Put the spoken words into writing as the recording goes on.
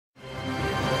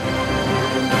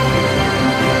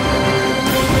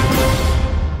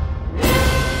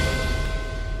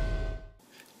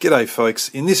G'day folks,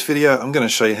 in this video I'm going to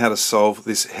show you how to solve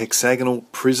this hexagonal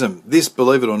prism. This,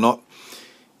 believe it or not,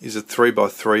 is a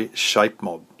 3x3 shape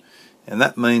mod, and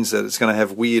that means that it's going to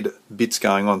have weird bits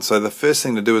going on. So the first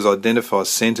thing to do is identify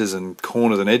centers and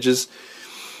corners and edges.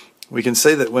 We can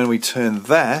see that when we turn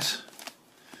that,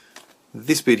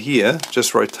 this bit here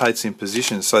just rotates in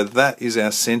position, so that is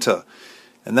our center,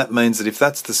 and that means that if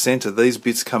that's the center, these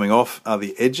bits coming off are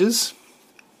the edges.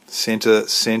 Center,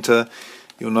 center.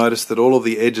 You'll notice that all of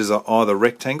the edges are either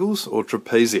rectangles or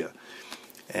trapezia,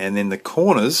 and then the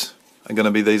corners are going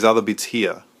to be these other bits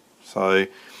here. So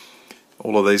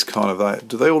all of these kind of,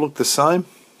 do they all look the same?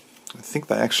 I think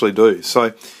they actually do.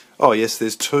 So, oh yes,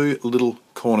 there's two little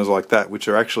corners like that which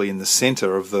are actually in the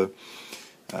center of the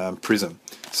prism.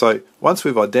 So once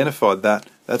we've identified that,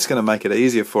 that's going to make it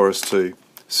easier for us to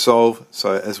solve.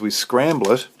 So as we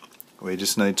scramble it, we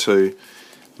just need to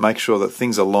make sure that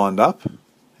things are lined up.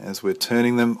 As we're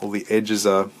turning them, all the edges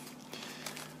are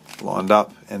lined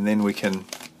up, and then we can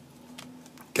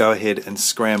go ahead and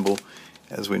scramble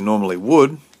as we normally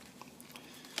would,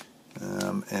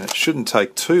 and it shouldn't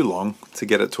take too long to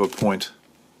get it to a point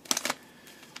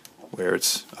where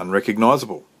it's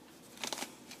unrecognizable.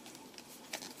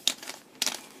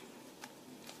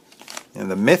 And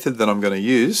the method that I'm going to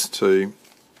use to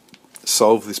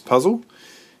solve this puzzle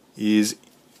is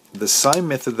the same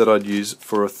method that I'd use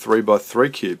for a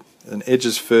 3x3 cube, an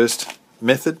edges first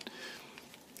method.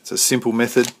 It's a simple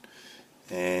method,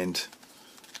 and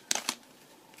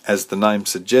as the name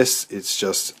suggests, it's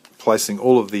just placing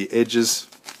all of the edges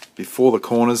before the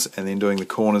corners and then doing the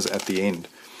corners at the end.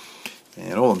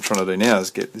 And all I'm trying to do now is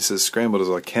get this as scrambled as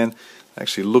I can. It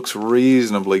actually looks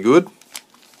reasonably good.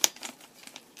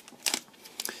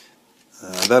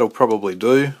 That'll probably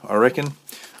do, I reckon.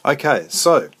 Okay,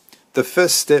 so the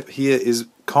first step here is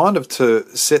kind of to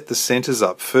set the centers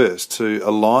up first, to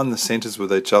align the centers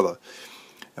with each other.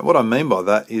 And what I mean by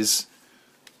that is,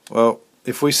 well,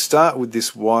 if we start with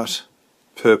this white,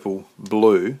 purple,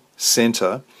 blue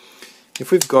center,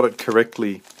 if we've got it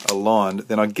correctly aligned,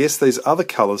 then I guess these other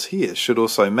colors here should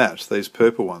also match, these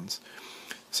purple ones.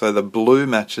 So the blue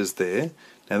matches there.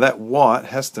 Now that white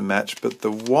has to match, but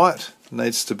the white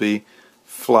needs to be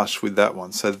flush with that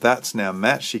one. So that's now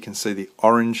matched. You can see the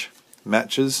orange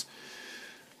matches.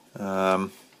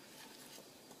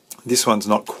 This one's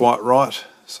not quite right,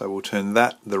 so we'll turn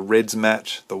that. The reds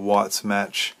match, the whites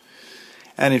match,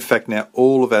 and in fact now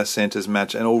all of our centers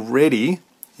match, and already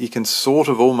you can sort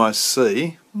of almost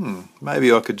see,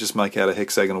 maybe I could just make out a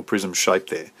hexagonal prism shape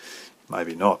there.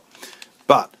 Maybe not.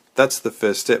 But that's the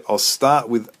first step. I'll start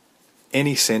with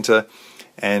any center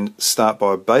and start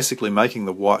by basically making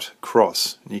the white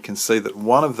cross. And you can see that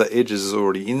one of the edges is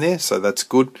already in there, so that's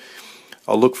good.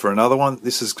 I'll look for another one.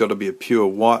 This has got to be a pure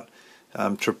white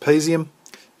trapezium,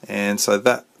 and so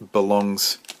that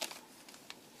belongs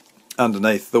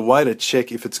underneath. The way to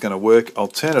check if it's going to work, I'll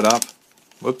turn it up.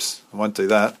 Whoops, I won't do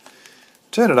that.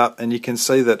 Turn it up, and you can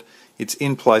see that it's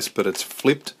in place but it's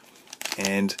flipped.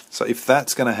 And so if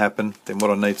that's going to happen, then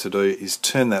what I need to do is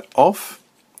turn that off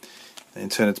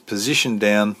and turn its position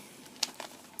down,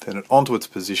 turn it onto its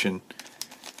position,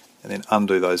 and then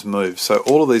undo those moves. So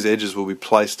all of these edges will be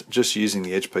placed just using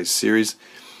the edge piece series.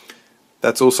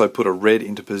 That's also put a red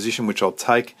into position, which I'll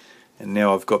take, and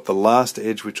now I've got the last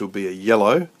edge, which will be a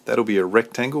yellow. That'll be a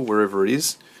rectangle wherever it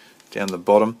is down the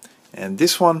bottom, and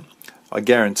this one I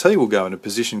guarantee will go into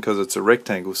position because it's a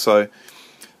rectangle. So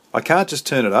I can't just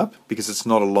turn it up because it's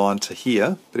not aligned to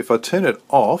here, but if I turn it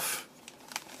off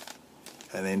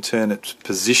and then turn its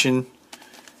position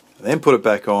and then put it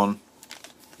back on,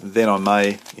 then I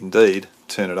may indeed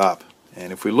turn it up.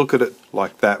 And if we look at it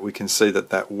like that, we can see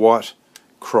that that white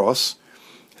cross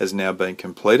has now been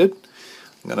completed.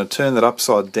 I'm going to turn that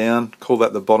upside down, call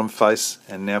that the bottom face,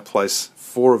 and now place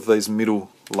 4 of these middle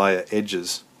layer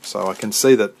edges. So I can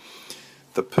see that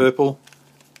the purple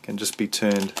can just be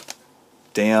turned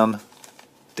down,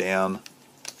 down,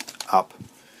 up,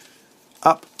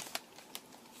 up.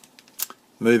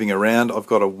 Moving around, I've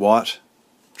got a white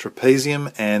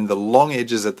trapezium and the long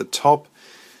edges at the top,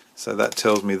 so that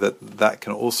tells me that that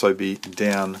can also be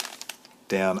down,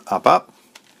 down, up, up.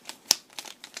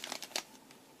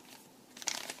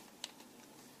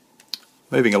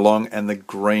 Moving along, and the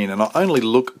green, and I only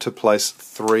look to place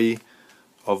 3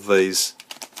 of these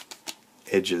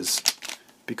edges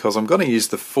because I'm going to use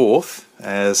the 4th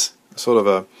as sort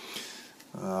of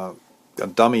a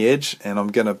dummy edge, and I'm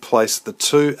going to place the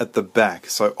 2 at the back.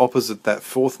 So opposite that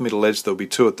 4th middle edge there'll be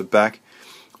 2 at the back.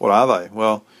 What are they?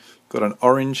 Well, got an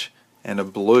orange and a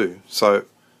blue. So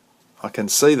I can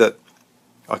see that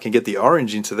I can get the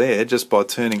orange into there just by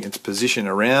turning its position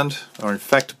around. Or in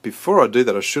fact, before I do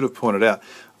that, I should have pointed out,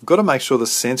 I've got to make sure the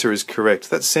center is correct.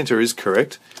 That center is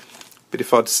correct, but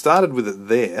if I'd started with it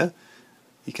there,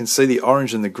 you can see the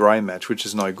orange and the grey match, which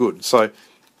is no good. So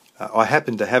I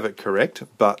happen to have it correct,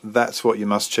 but that's what you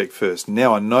must check first.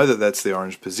 Now I know that that's the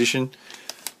orange position,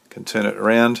 can turn it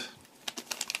around,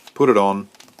 put it on,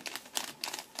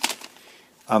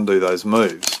 undo those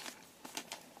moves.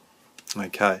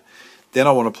 Okay, then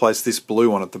I want to place this blue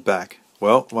one at the back.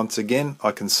 Well, once again,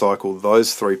 I can cycle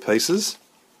those three pieces,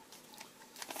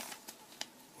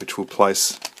 which will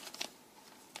place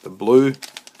the blue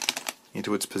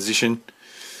into its position,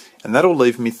 and that'll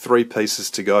leave me three pieces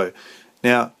to go.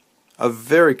 Now, a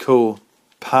very cool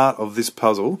part of this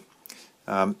puzzle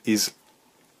is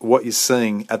what you're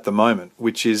seeing at the moment,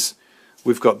 which is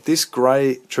we've got this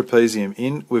grey trapezium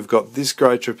in, we've got this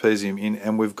grey trapezium in,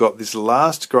 and we've got this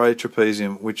last grey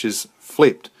trapezium which is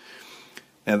flipped.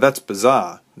 Now that's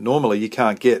bizarre. Normally you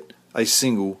can't get a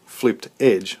single flipped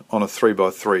edge on a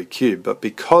 3x3 cube, but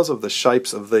because of the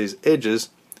shapes of these edges,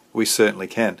 we certainly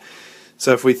can.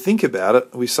 So if we think about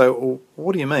it, we say, well,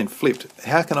 what do you mean flipped?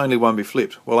 How can only one be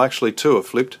flipped? Well, actually two are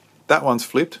flipped. That one's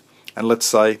flipped, and let's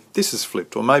say this is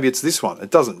flipped, or maybe it's this one.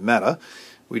 It doesn't matter.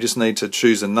 We just need to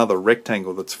choose another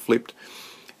rectangle that's flipped.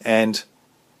 And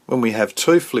when we have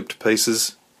two flipped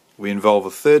pieces, we involve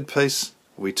a third piece.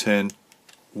 We turn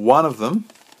one of them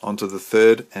onto the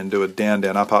third and do a down,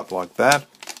 down, up, up like that.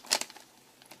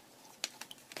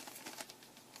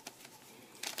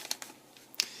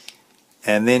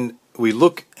 And then we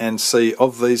look and see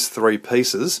of these three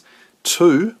pieces,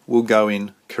 two will go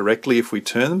in correctly if we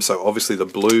turn them. So obviously the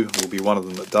blue will be one of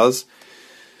them that does.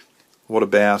 What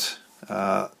about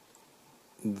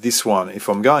this one? If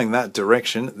I'm going that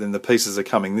direction, then the pieces are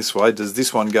coming this way. Does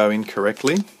this one go in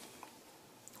correctly?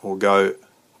 Or go,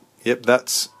 yep,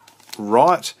 that's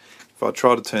right. If I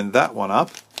try to turn that one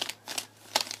up,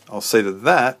 I'll see that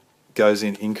that goes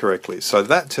in incorrectly. So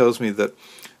that tells me that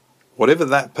whatever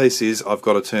that piece is, I've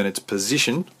got to turn its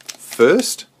position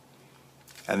first,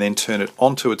 and then turn it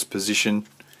onto its position,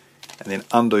 and then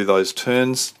undo those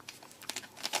turns,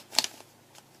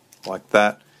 like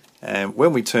that. And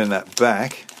when we turn that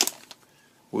back,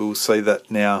 we'll see that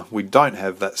now we don't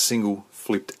have that single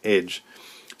flipped edge.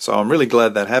 So I'm really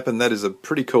glad that happened. That is a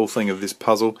pretty cool thing of this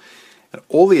puzzle. And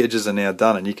all the edges are now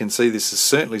done, and you can see this is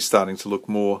certainly starting to look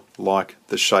more like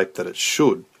the shape that it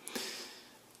should.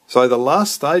 So the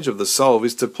last stage of the solve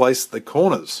is to place the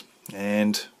corners,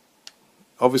 and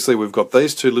obviously we've got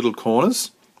these two little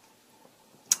corners.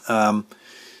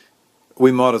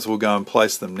 We might as well go and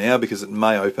place them now because it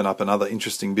may open up another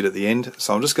interesting bit at the end.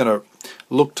 So I'm just going to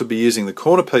look to be using the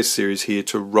corner piece series here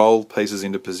to roll pieces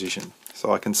into position.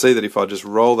 So I can see that if I just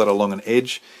roll that along an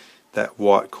edge, that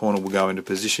white corner will go into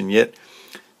position. Yet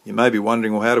you may be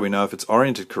wondering, well, how do we know if it's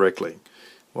oriented correctly?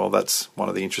 Well, that's one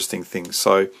of the interesting things.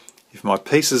 So if my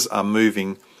pieces are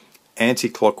moving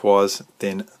anti-clockwise,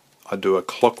 then I do a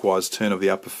clockwise turn of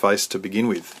the upper face to begin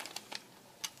with.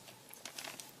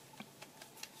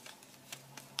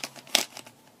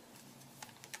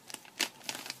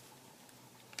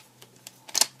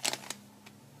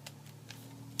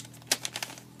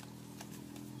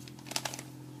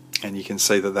 And you can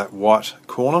see that that white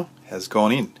corner has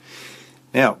gone in.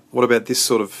 Now, what about this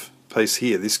sort of piece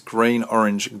here, this green,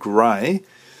 orange, grey?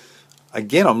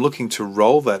 Again, I'm looking to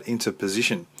roll that into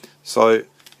position. So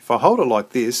if I hold it like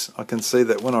this, I can see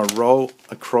that when I roll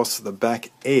across the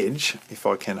back edge, if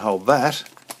I can hold that,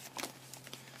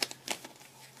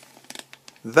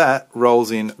 that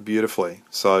rolls in beautifully.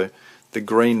 So the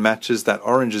green matches, that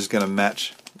orange is going to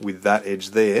match with that edge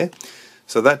there.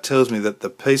 So that tells me that the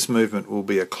piece movement will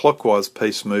be a clockwise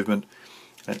piece movement,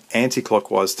 an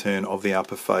anti-clockwise turn of the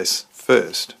upper face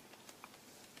first.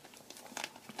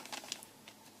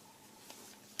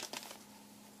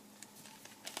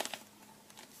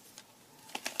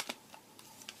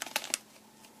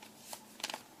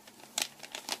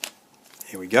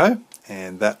 Here we go,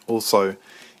 and that also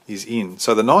is in.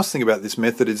 So the nice thing about this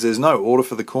method is there's no order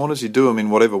for the corners. You do them in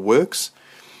whatever works.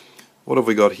 What have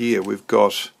we got here? We've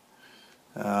got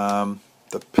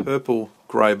the purple,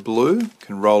 grey, blue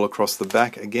can roll across the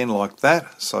back again like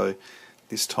that. So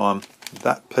this time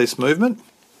that piece movement.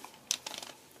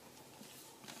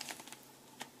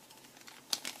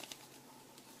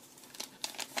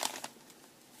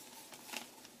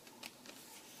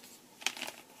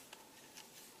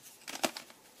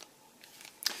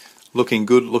 Looking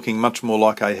good, looking much more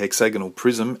like a hexagonal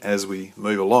prism as we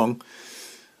move along.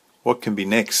 What can be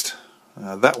next?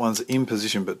 That one's in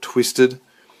position but twisted.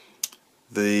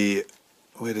 Where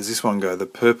does this one go? The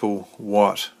purple,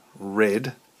 white,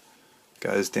 red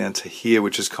goes down to here,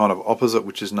 which is kind of opposite,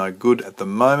 which is no good at the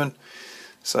moment.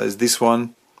 So is this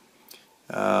one.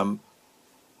 What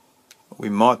we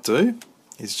might do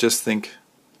is just think,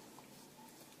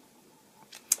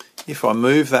 if I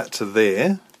move that to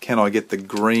there, can I get the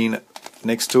green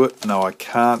next to it? No, I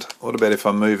can't. What about if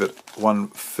I move it one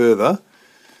further?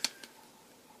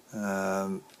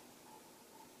 No,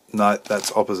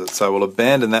 that's opposite. So we'll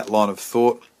abandon that line of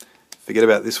thought. Forget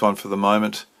about this one for the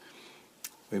moment.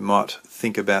 We might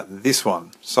think about this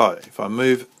one. So if I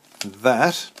move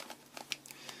that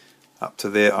up to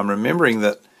there, I'm remembering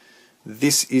that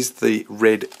this is the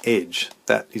red edge.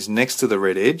 That is next to the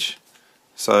red edge.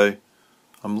 So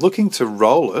I'm looking to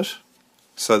roll it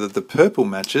so that the purple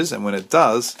matches, and when it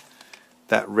does,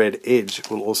 that red edge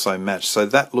will also match. So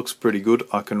that looks pretty good.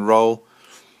 I can roll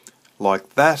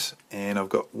like that, and I've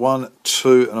got 1,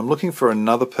 2, and I'm looking for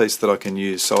another piece that I can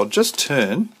use. So I'll just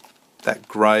turn that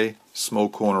grey small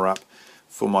corner up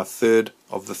for my third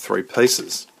of the 3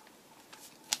 pieces.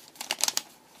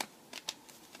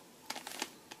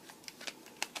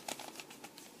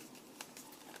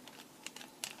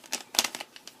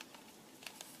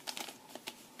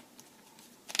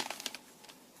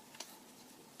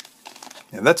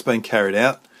 Now that's been carried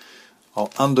out.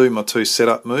 I'll undo my 2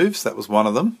 setup moves. That was one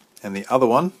of them. And the other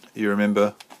one, you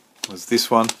remember, was this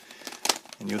one.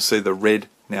 And you'll see the red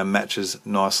now matches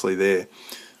nicely there.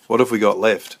 What have we got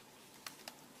left?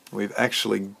 We've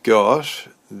actually got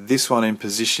this one in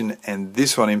position and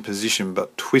this one in position,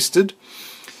 but twisted.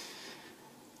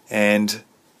 And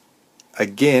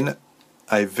again,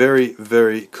 a very,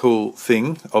 very cool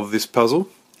thing of this puzzle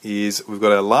is we've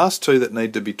got our last 2 that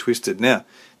need to be twisted. Now,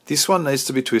 this one needs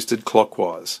to be twisted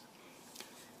clockwise.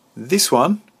 This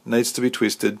one needs to be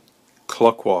twisted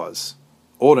clockwise.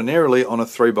 Ordinarily on a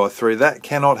 3x3 that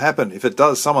cannot happen. If it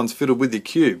does, someone's fiddled with your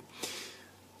cube.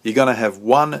 You're going to have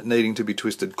one needing to be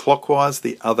twisted clockwise,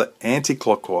 the other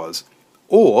anti-clockwise.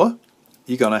 Or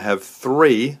you're going to have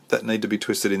 3 that need to be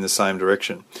twisted in the same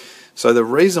direction. So the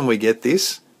reason we get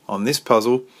this on this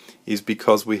puzzle is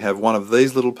because we have one of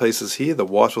these little pieces here, the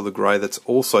white or the grey, that's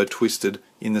also twisted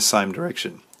in the same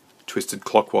direction. Twisted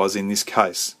clockwise in this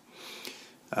case.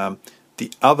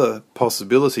 The other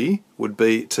possibility would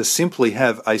be to simply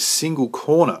have a single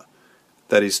corner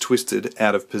that is twisted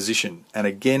out of position. And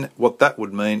again, what that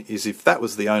would mean is if that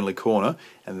was the only corner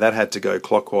and that had to go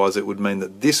clockwise, it would mean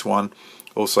that this one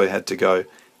also had to go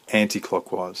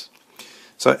anti-clockwise.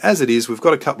 So as it is, we've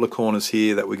got a couple of corners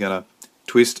here that we're going to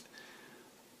twist.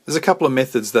 There's a couple of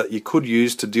methods that you could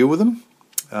use to deal with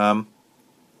them.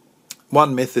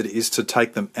 One method is to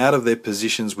take them out of their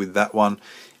positions with that one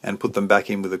and put them back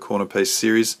in with a corner piece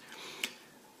series.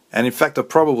 And in fact, I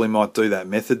probably might do that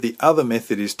method. The other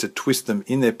method is to twist them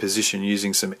in their position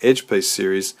using some edge piece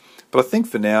series. But I think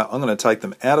for now, I'm going to take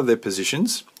them out of their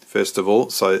positions, first of all.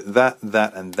 So that,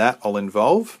 and that I'll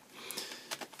involve.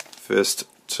 First,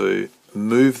 to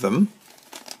move them.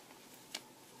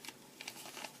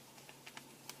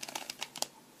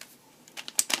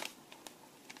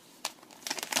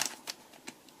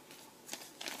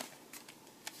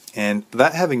 And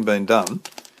that having been done,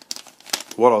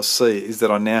 what I'll see is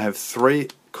that I now have 3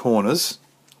 corners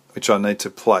which I need to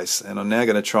place, and I'm now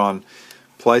going to try and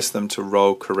place them to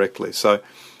roll correctly. So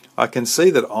I can see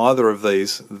that either of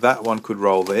these, that one could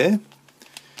roll there,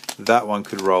 that one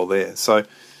could roll there. So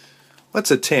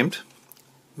let's attempt,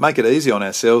 make it easy on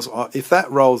ourselves. If that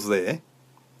rolls there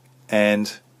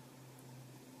and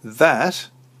that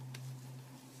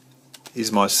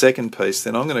is my second piece,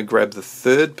 then I'm going to grab the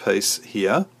third piece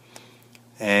here.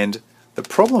 And the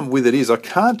problem with it is I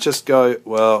can't just go,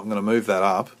 well, I'm going to move that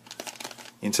up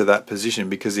into that position,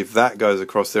 because if that goes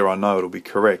across there, I know it'll be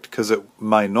correct, because it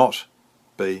may not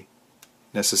be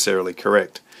necessarily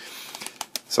correct.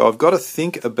 So I've got to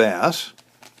think about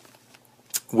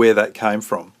where that came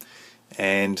from.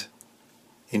 And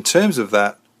in terms of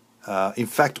that, in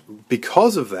fact,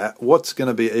 because of that, what's going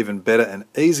to be even better and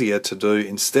easier to do,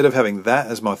 instead of having that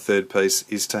as my third piece,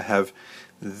 is to have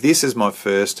this as my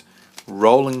first,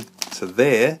 rolling to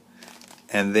there,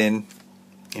 and then,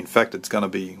 in fact, it's going to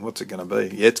be, what's it going to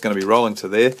be? Yeah, it's going to be rolling to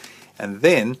there, and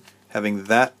then having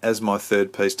that as my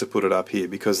third piece to put it up here,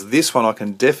 because this one I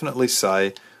can definitely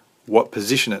say what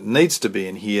position it needs to be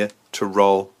in here to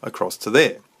roll across to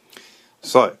there.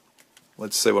 So,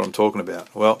 let's see what I'm talking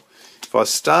about. Well, if I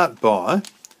start by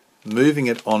moving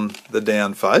it on the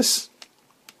down face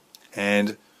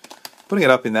and putting it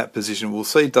up in that position, we'll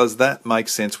see, does that make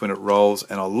sense when it rolls?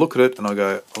 And I'll look at it and I'll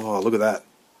go, oh, look at that,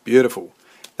 beautiful.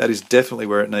 That is definitely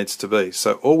where it needs to be.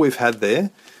 So all we've had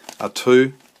there are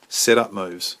 2 setup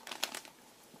moves.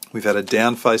 We've had a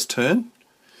down face turn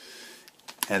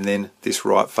and then this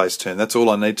right face turn. That's all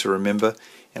I need to remember,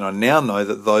 and I now know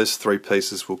that those three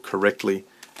pieces will correctly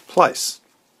place.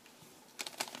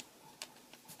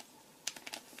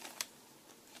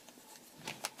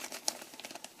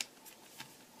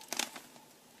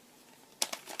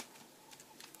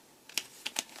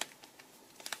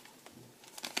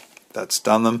 That's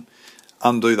done them.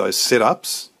 Undo those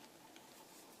setups,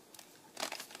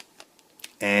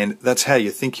 and that's how you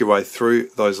think your way through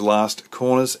those last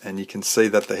corners, and you can see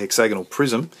that the hexagonal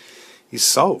prism is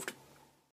solved.